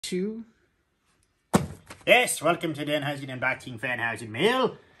Two. Yes, welcome to Danhausen unboxing Fanhausen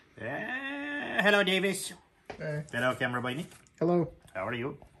mail. Hello, Davis. Hey. Hello, camera boy Nick. Hello. How are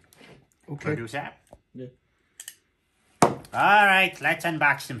you? Okay. Producer. Yeah. All right, let's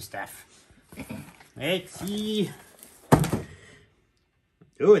unbox some stuff. Let's see.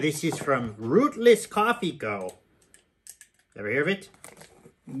 Oh, this is from Rootless Coffee Co. Ever hear of it?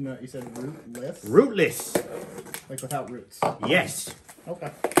 No, you said rootless? Rootless. Like without roots? Yes.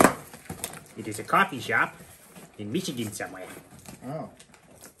 Okay. It is a coffee shop in Michigan somewhere. Oh.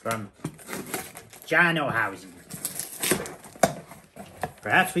 From Danhausen.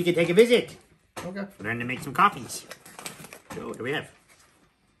 Perhaps we could take a visit. Okay. Learn to make some coffees. So, what do we have?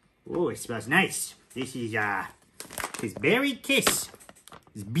 Oh, it smells nice. This is, this berry kiss.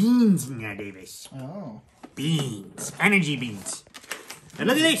 There's beans in there, Davis. Oh. Beans. Energy beans. And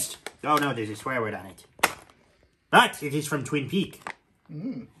look at this. Oh, no, there's a swear word on it. But it is from Twin Peak.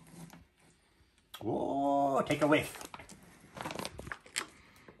 Mmm. Oh, take a whiff.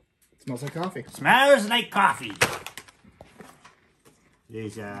 Smells like coffee. Smells like coffee.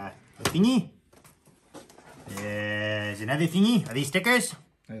 There's a thingy. There's another thingy. Are these stickers?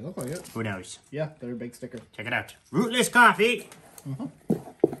 They look like it. Who knows? Yeah, they're a big sticker. Check it out. Rootless coffee. Uh-huh.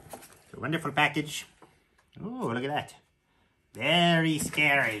 It's a wonderful package. Oh, look at that. Very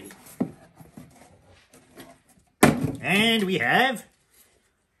scary. And we have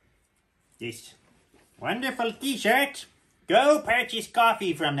this wonderful t-shirt. Go purchase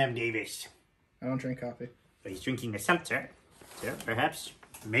coffee from them, Davis. I don't drink coffee. He's drinking a seltzer. So perhaps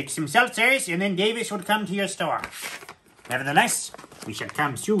make some seltzers and then Davis would come to your store. Nevertheless, we shall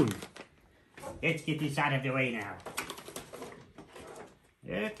come soon. Let's get this out of the way now.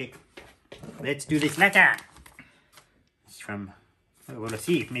 Okay. Let's do this letter. It's from, well, we'll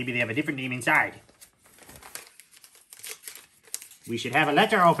see if maybe they have a different name inside. We should have a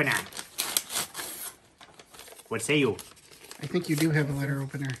letter opener. What say you? I think you do have a letter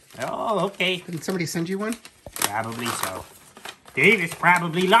opener. Oh, okay. Didn't somebody send you one? Probably so. Davis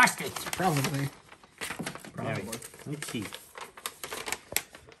probably lost it. Probably. Probably. Let's see.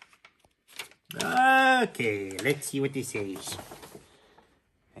 Okay, let's see what this says.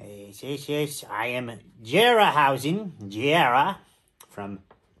 It says, I am Danhausen, from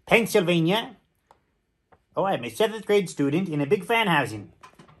Pennsylvania. Oh, I'm a 7th grade student in a big Fanhausen.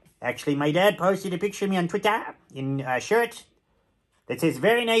 Actually, my dad posted a picture of me on Twitter in a shirt that says,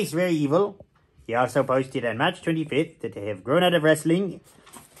 very nice, very evil. He also posted on March 25th that they have grown out of wrestling.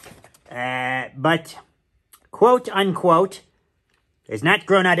 But, quote unquote, has not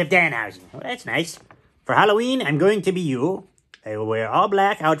grown out of Danhausen. Well, that's nice. For Halloween, I'm going to be you. I will wear all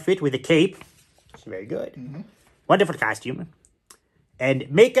black outfit with a cape. It's very good. Mm-hmm. Wonderful costume.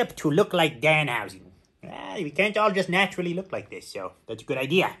 And makeup to look like Danhausen. We can't all just naturally look like this, so that's a good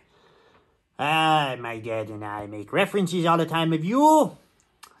idea. My dad and I make references all the time of you.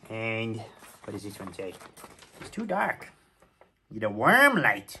 And what does this one say? It's too dark. Need a warm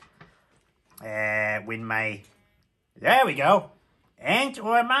light. There we go. Aunt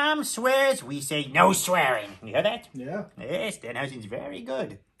or mom swears, we say no swearing. You hear that? Yeah. Yes, Danhausen's very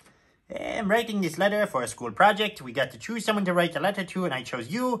good. I'm writing this letter for a school project. We got to choose someone to write the letter to, and I chose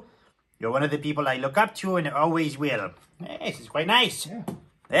you. You're one of the people I look up to and always will. Yes, it's quite nice. Yeah.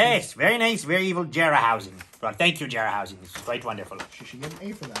 Yes, very nice, very evil Danhausen. Well, thank you, Danhausen. It's quite wonderful. She should get an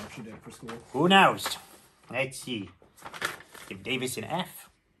A for that if she did it for school. Who knows? Let's see. Give Davis an F.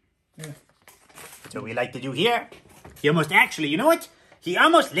 Yeah. That's what we like to do here. He almost actually, you know what? He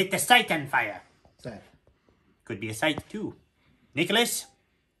almost lit the site on fire. Sad. Could be a site, too. Nicholas,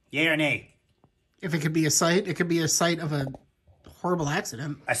 yay or nay? If it could be a site, it could be a site of a horrible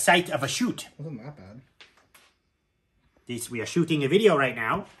accident. A site of a shoot. Wasn't that bad. We are shooting a video right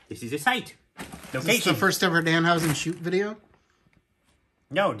now. This is a site. Location. Is this the first ever Danhausen shoot video?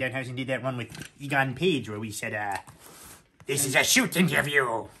 No, Danhausen did that one with Egon Page where we said, this is a shoot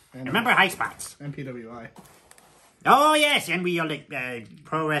interview. Remember High Spots? MPWI. Oh, yes, and we yelled at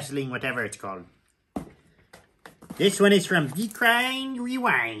pro wrestling, whatever it's called. This one is from Decline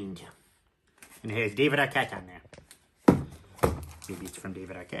Rewind. And it has David Arquette on there. Maybe it's from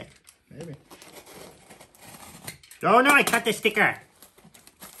David Arquette. Maybe. Oh, no, I cut the sticker.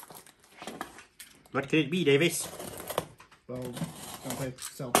 What could it be, Davis? Well, don't they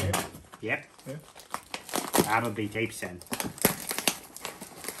sell tape? Yep. Yeah. Probably tape send.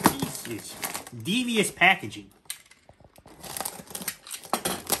 This is devious packaging.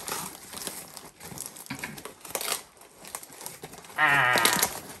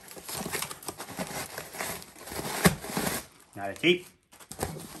 Not a tape.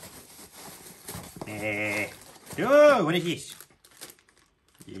 Oh, what is this?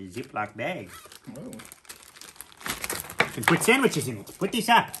 Ziploc bag. Oh. You can put sandwiches in it. Put this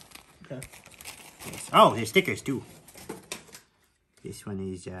up. Okay. Yes. Oh, there's stickers too. This one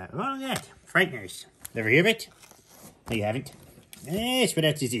is, oh, look at that. Frighteners. Ever hear of it? No, you haven't. Yes, what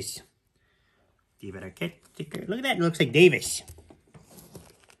else is this? David Arquette sticker. Look at that. It looks like Davis.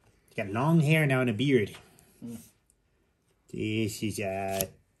 He's got long hair now and a beard. This is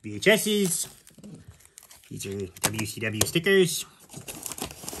VHSs. These are WCW stickers.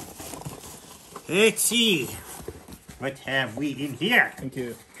 Let's see. What have we in here? I think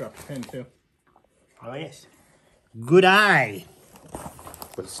you dropped a pen too. Oh, yes. Good eye.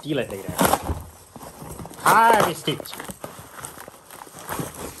 We'll steal it later. Harvest it.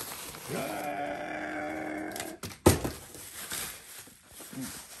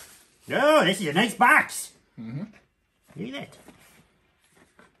 Oh, this is a nice box. Mm-hmm. Look at that.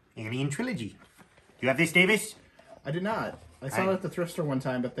 Alien Trilogy. Do you have this, Davis? I did not. I saw it at the thrift store one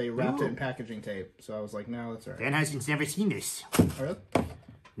time, but they wrapped it in packaging tape. So I was like, no, that's all right. Danhausen's never seen this. Oh, really?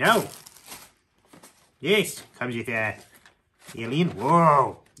 No. Yes. Comes with Alien.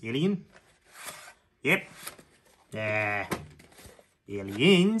 Whoa. Alien. Yep.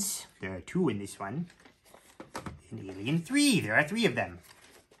 Aliens. There are 2 in this one. And Alien 3. There are 3 of them.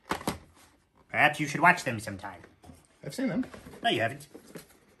 Perhaps you should watch them sometime. I've seen them. No, you haven't.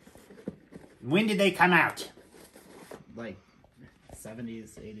 When did they come out? Like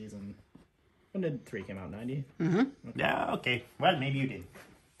 70s, 80s, and when did 3 come out? 90? Mm-hmm. Okay. No, okay. Well, maybe you did.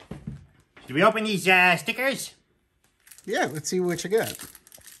 Should we open these stickers? Yeah, let's see what you got.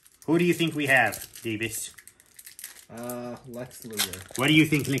 Who do you think we have, Davis? Lex Luger. What do you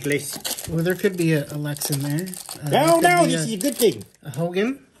think, Nicholas? Well, there could be a Lex in there. No, there could be this is a good thing. a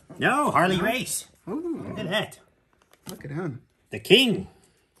Hogan. No, Harley Race. Ooh, Look at that. look at him. The King.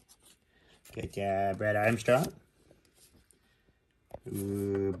 Get Brad Armstrong.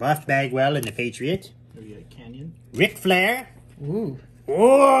 Buff Bagwell and the Patriot. Do we get a Canyon? Ric Flair. Ooh.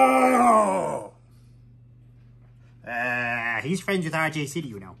 Whoa! He's friends with RJ City,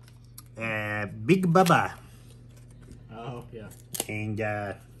 you know. Big Bubba. Oh, yeah. And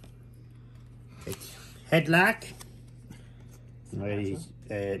it's Headlock. What is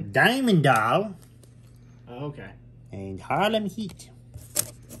Diamond Doll. Oh, okay. And Harlem Heat.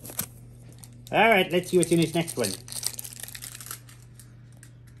 Alright, let's see what's in this next one.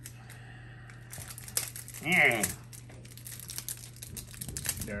 Yeah.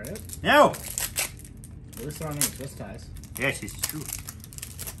 There it. No! Well, this on any twist ties. Yes, this is true.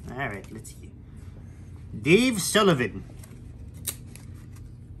 Alright, let's see. Dave Sullivan.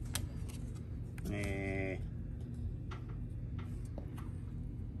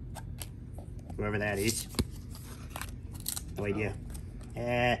 Whoever that is. No idea.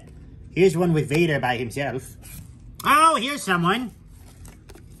 Here's one with Vader by himself. Oh, here's someone.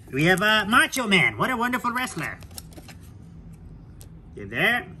 We have Macho Man. What a wonderful wrestler. You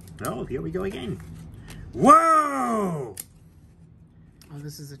there? Oh, here we go again. Whoa! Oh,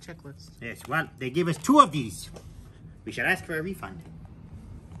 this is a checklist. Yes, well, they give us 2 of these. We should ask for a refund.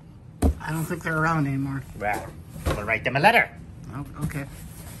 I don't think they're around anymore. Well, we'll write them a letter. Oh, okay.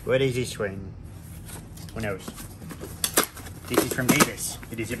 What is this one? Who knows? This is from Davis.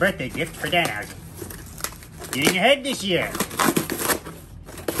 It is a birthday gift for Danhausen. Getting ahead this year.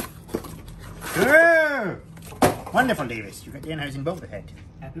 Sure. Wonderful, Davis. You got Danhausen both ahead.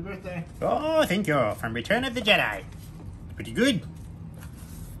 Happy birthday. Oh, thank you. From Return of the Jedi. Pretty good.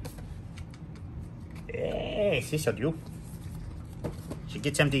 Yes, this'll do. Should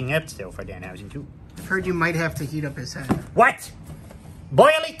get something else, though, for Danhausen, too. I've heard you might have to heat up his head. What? Boil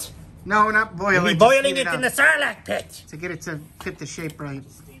it? No, not boil You'll it. be just boiling heat it up in the Sarlacc pit. to get it to fit the shape right.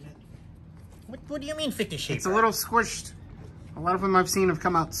 What do you mean fit the shape? It's a little squished. A lot of them I've seen have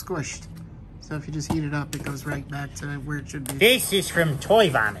come out squished. So if you just heat it up, it goes right back to where it should be. This is from Toy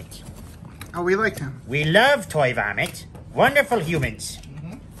Vomit. Oh, we like him. We love Toy Vomit. Wonderful humans.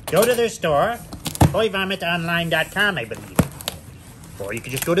 Go to their store, toyvomitonline.com, I believe. Or you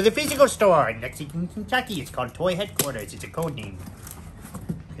could just go to the physical store in Lexington, Kentucky. It's called Toy Headquarters. It's a code name.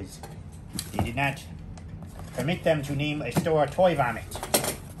 Because they did not permit them to name a store Toy Vomit.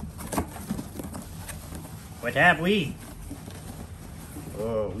 What have we?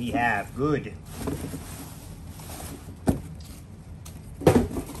 Oh, we have good.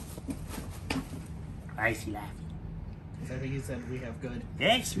 I see laughing. I think you said we have good.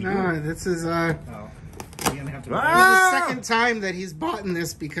 Yes, we No, do. this is Oh. You're gonna have to. Ah! the second time that he's bought in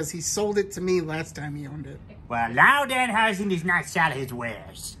this because he sold it to me last time he owned it. Well, now Danhausen does not sell his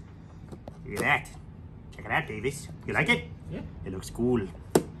wares. Look at that. Check it out, Davis. You like it? Yeah. It looks cool.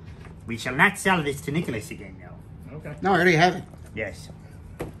 We shall not sell this to Nicholas again, though. Okay. No, I already have it. Yes.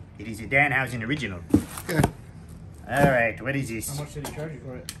 It is a Danhausen original. Good. All right, what is this? How much did he charge you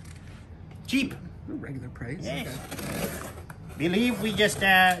for it? Cheap. Regular price. Yes. Okay. Believe we just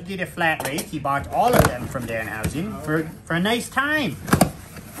did a flat rate. He bought all of them from Danhausen for a nice time.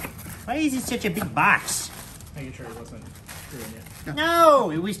 Why is it such a big box? Making sure it wasn't screwing you.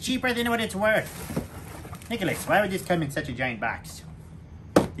 No, it was cheaper than what it's worth. Nicholas, why would this come in such a giant box?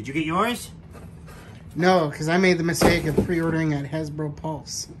 Did you get yours? No, because I made the mistake of pre-ordering at Hasbro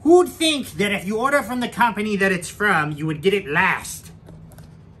Pulse. Who'd think that if you order from the company that it's from, you would get it last?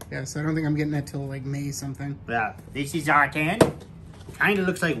 Yeah, so I don't think I'm getting that till like May something. Well, this is Arcan. Kind of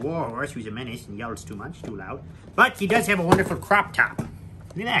looks like Warhorse, who's a menace and yells too much, too loud. But he does have a wonderful crop top.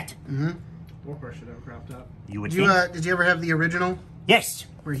 Look at that. Mm-hmm. Warhorse should have a crop top. You would Did think. did you ever have the original Yes.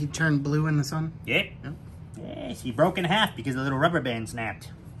 where he turned blue in the sun? Yep. Yep. Yes, he broke in half because the little rubber band snapped.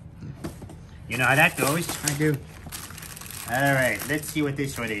 You know how that goes. I do. All right, let's see what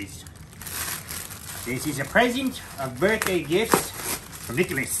this one is. This is a present of birthday gifts from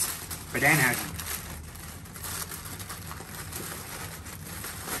Nicholas for Danhausen.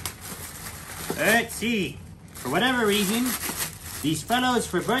 Let's see. For whatever reason, these fellows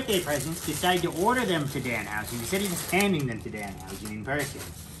for birthday presents decide to order them to Danhausen instead of just handing them to Danhausen in person.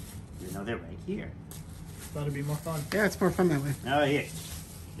 Even though they're right here. Thought it'd be more fun. Yeah, it's more fun that way. Oh, yes.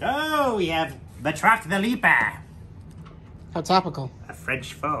 Oh, we have Batroc the Leaper, How topical. a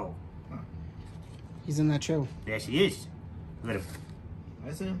French foe. He's in that show. Yes, he is. Look at him.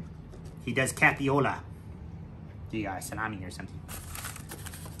 I see him. He does capiola. The salami or something.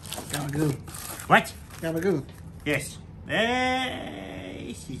 Gabagoo. What? Gabagoo. Yes.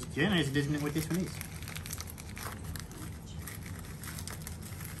 She's generous, doesn't know what this one is.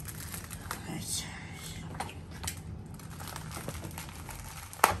 Nice.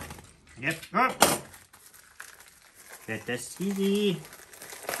 Yep. Oh. Get the CD.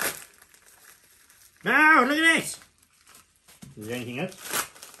 Oh, look at this. Is there anything else?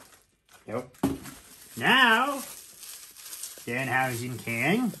 Nope. Now, Danhausen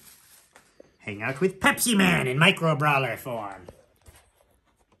can hang out with Pepsi Man in micro brawler form.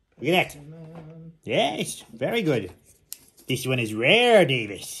 Look at that. Yes, very good. This one is rare,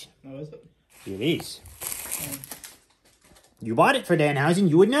 Davis. Oh, is it? It is. You bought it for Danhausen.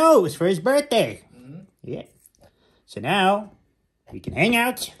 You would know it was for his birthday. Mm-hmm. Yeah. So now we can hang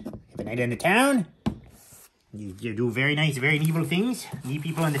out, have a night in the town. You do very nice, very evil things. Knee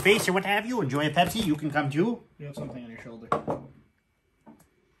people in the face or what have you. Enjoy a Pepsi. You can come too. You have something on your shoulder.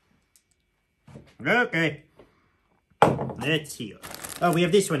 Okay. Let's see. Oh, we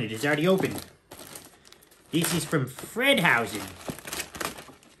have this one. It is already open. This is from Fanhausen.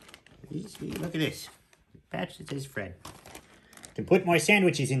 Look at this. Patch that says Fred. Can put more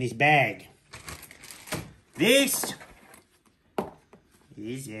sandwiches in this bag. This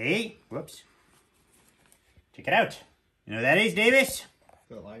is a... Whoops. Check it out. You know what that is, Davis?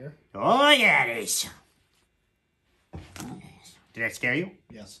 Is it lager? Oh, yeah, it is. Did that scare you?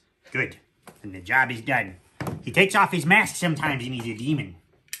 Yes. Good. And the job is done. He takes off his mask sometimes and he's a demon.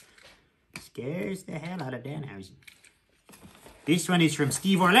 Scares the hell out of Danhausen. This one is from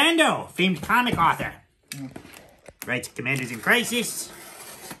Steve Orlando, famed comic author. Writes Commanders in Crisis.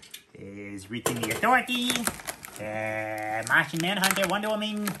 Is Reaching the Authority. Martian Manhunter, Wonder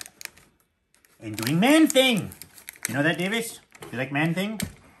Woman. And doing Man Thing. You know that, Davis? You like Man Thing?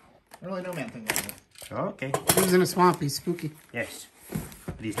 I don't really know Man-Thing that well. Oh, okay. He was in a swamp. He's spooky. Yes.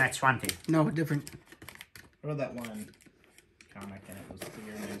 But he's not Swamp Thing. No, different. I read that one comic and it was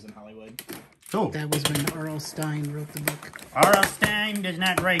severe news in Hollywood. So, That was when R.L. Stein wrote the book. R.L. Stein does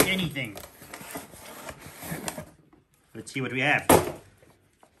not write anything. Let's see what we have.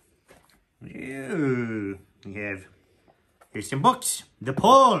 Ooh, we have... Here's some books. The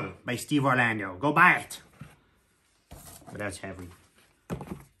Pole by Steve Orlando. Go buy it. What else have we?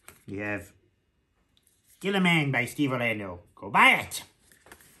 We have Gilliman by Steve Orlando. Go buy it.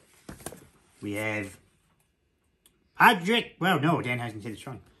 We have Project... Well, no, Danhausen said it's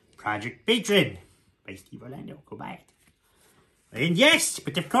wrong. Project Patron by Steve Orlando. Go buy it. And yes,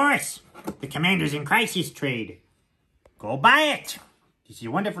 but of course, the Commanders in Crisis trade. Go buy it. This is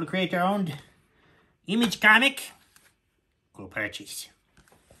a wonderful creator-owned image comic. Go purchase.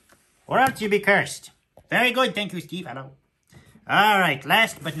 Or else you'll be cursed. Very good. Thank you, Steve. Hello. All right.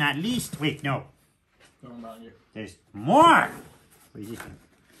 Last but not least. Wait, no. Going around you. There's more. What is this one?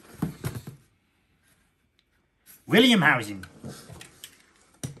 Williamhausen.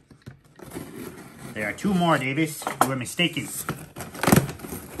 There are two more, Davis. You were mistaken.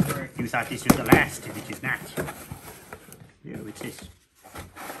 You thought this was the last, which is not. Yeah, what's this?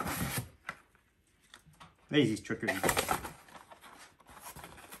 What is this trickery?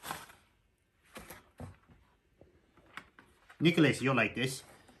 Nicholas, you'll like this.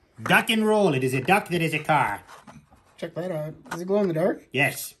 Duck and roll. It is a duck that is a car. Check that out. Does it glow in the dark?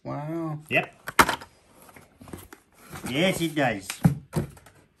 Yes. Wow. Yep. Yes, it does.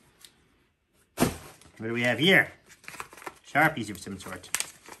 What do we have here? Sharpies of some sort.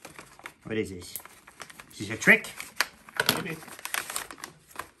 What is this? Is this a trick? Maybe.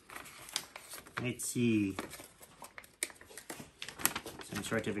 Let's see. Some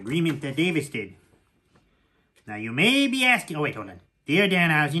sort of agreement that Davis did. Now you may be asking... Oh, wait, hold on. Dear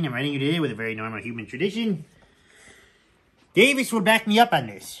Danhausen, I'm writing you today with a very normal human tradition. Davis will back me up on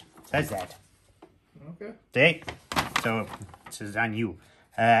this. Says that. Okay. Okay? So, this is on you.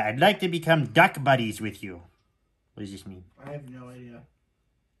 I'd like to become duck buddies with you. What does this mean? I have no idea.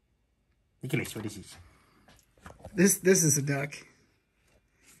 Nicholas, what is this? This is a duck.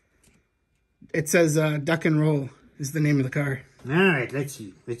 It says Duck and Roll is the name of the car. Alright, let's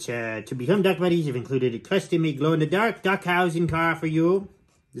see. Which, to become duck buddies, I've included a custom-made glow-in-the-dark Danhausen car for you.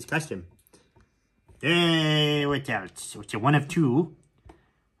 This custom. What else? It's a one of two.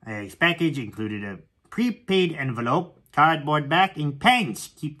 This package included a prepaid envelope, cardboard back, and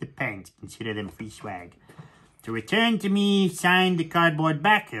pens. Keep the pens. Consider them free swag. To return to me, sign the cardboard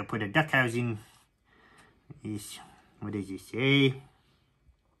back. I'll put a Danhausen. What does it say?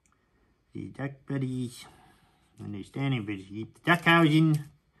 The duck buddies. Understanding, but Danhausen.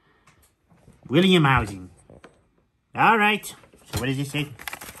 Williamhausen. Alright. So what does it say?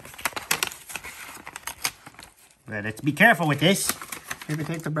 Well, let's be careful with this. Maybe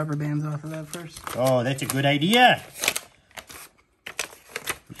take the rubber bands off of that first. Oh, that's a good idea.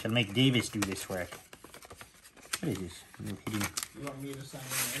 We shall make Davis do this work. What is this? You want me to sign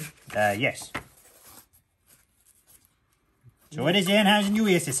it in? Yes. So what does Danhausen do?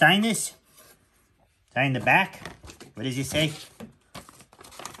 He has to sign this? Sign the back? What does it say?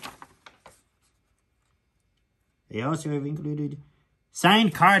 They also have included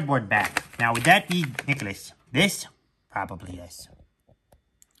signed cardboard back. Now, would that be, Nicholas, this? Probably yes.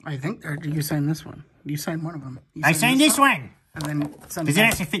 I think, or do you sign this one? You sign one of them. I signed this one. And then send Does it it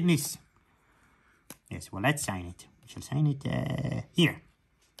back. actually fit in this? Yes, well, let's sign it. We shall sign it here.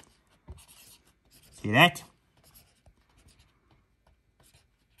 See that?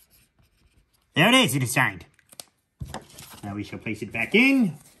 There it is. It is signed. Now we shall place it back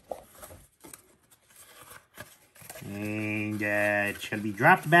in. And it shall be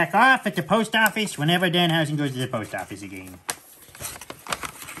dropped back off at the post office whenever Danhausen goes to the post office again.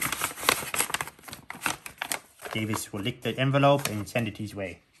 Davis will lick the envelope and send it his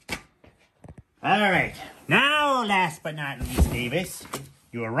way. Alright. Now, last but not least, Davis,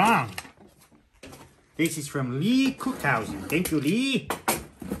 you are wrong. This is from Lee Cookhausen. Thank you, Lee.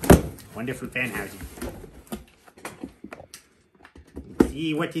 Wonderful Fanhausen. Let's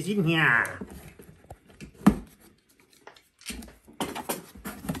see what is in here.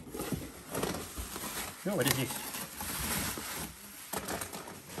 Oh, what is this?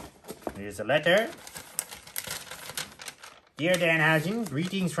 Here's a letter. Dear Danhausen,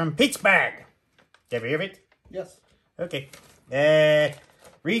 greetings from Pittsburgh. Did you ever hear of it? Yes. Okay.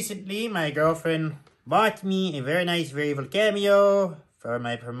 Recently, my girlfriend bought me a very nice variable cameo for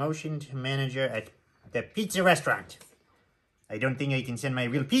my promotion to manager at the pizza restaurant. I don't think I can send my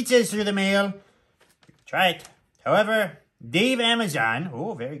real pizzas through the mail. Try it. However, Dave Amazon,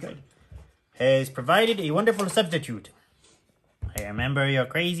 oh, very good, has provided a wonderful substitute. I remember your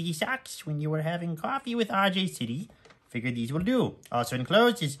crazy socks when you were having coffee with RJ City. Figured these will do. Also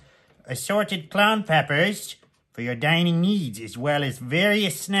enclosed is assorted clown peppers for your dining needs, as well as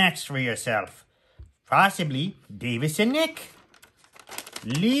various snacks for yourself. Possibly Davis and Nick.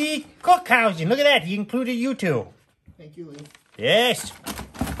 Lee Cookhausen. Look at that. He included you two. Thank you, Lee. Yes.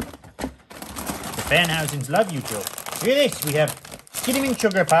 The Fanhausens love you two. Look at this. We have cinnamon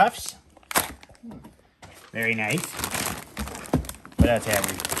sugar puffs. Very nice. What else have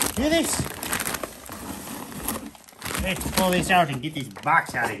we? Look at this. Let's pull this out and get this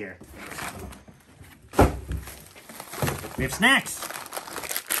box out of here. We have snacks.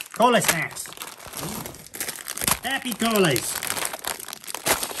 Cola snacks. Happy Colas.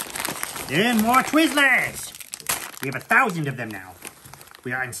 And more Twizzlers. We have 1,000 of them now.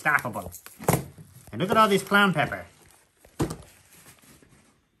 We are unstoppable. And look at all this clown pepper.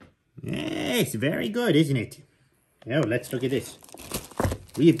 Yes, very good, isn't it? Oh, let's look at this.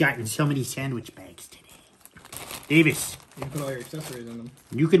 We have gotten so many sandwich bags today. Davis. You can put all your accessories in them.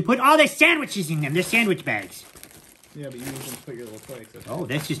 You can put all the sandwiches in them. They're sandwich bags. Yeah, but you can put your little toy accessories. Oh,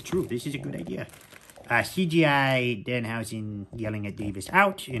 this is true. This is a good idea. CGI Danhausen yelling at Davis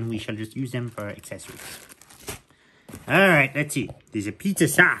out, and we shall just use them for accessories. All right, let's see. There's a pizza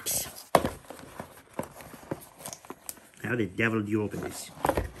socks. How the devil do you open this?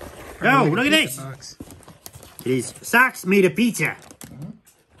 Oh, look at this! Box. It is socks made of pizza.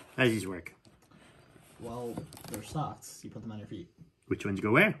 How does this work? Well, they're socks. You put them on your feet. Which ones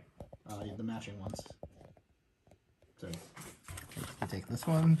go where? You have the matching ones. So, I'll take this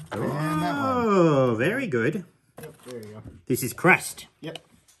one and that one. Oh, very good. yep, there you go. This is crust. Yep.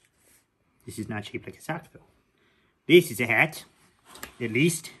 This is not shaped like a sock, though. This is a hat. At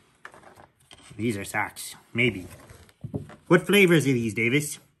least. These are socks. Maybe. What flavors are these,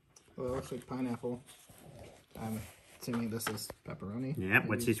 Davis? Well, it looks like pineapple. I'm assuming this is pepperoni. Yeah,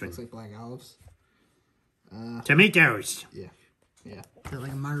 what's this one? Looks like black olives. Tomatoes. Yeah. Yeah. Is it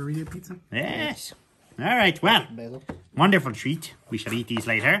like a margarita pizza? Yes. All right, well, Basil. wonderful treat. We shall eat these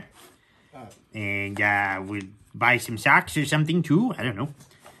later. And we'll buy some socks or something, too. I don't know.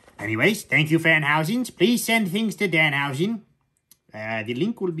 Anyways, thank you, Fanhausens. Please send things to Danhausen. The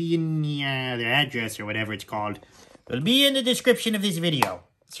link will be in the address or whatever it's called. It'll be in the description of this video.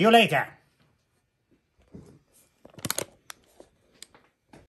 See you later.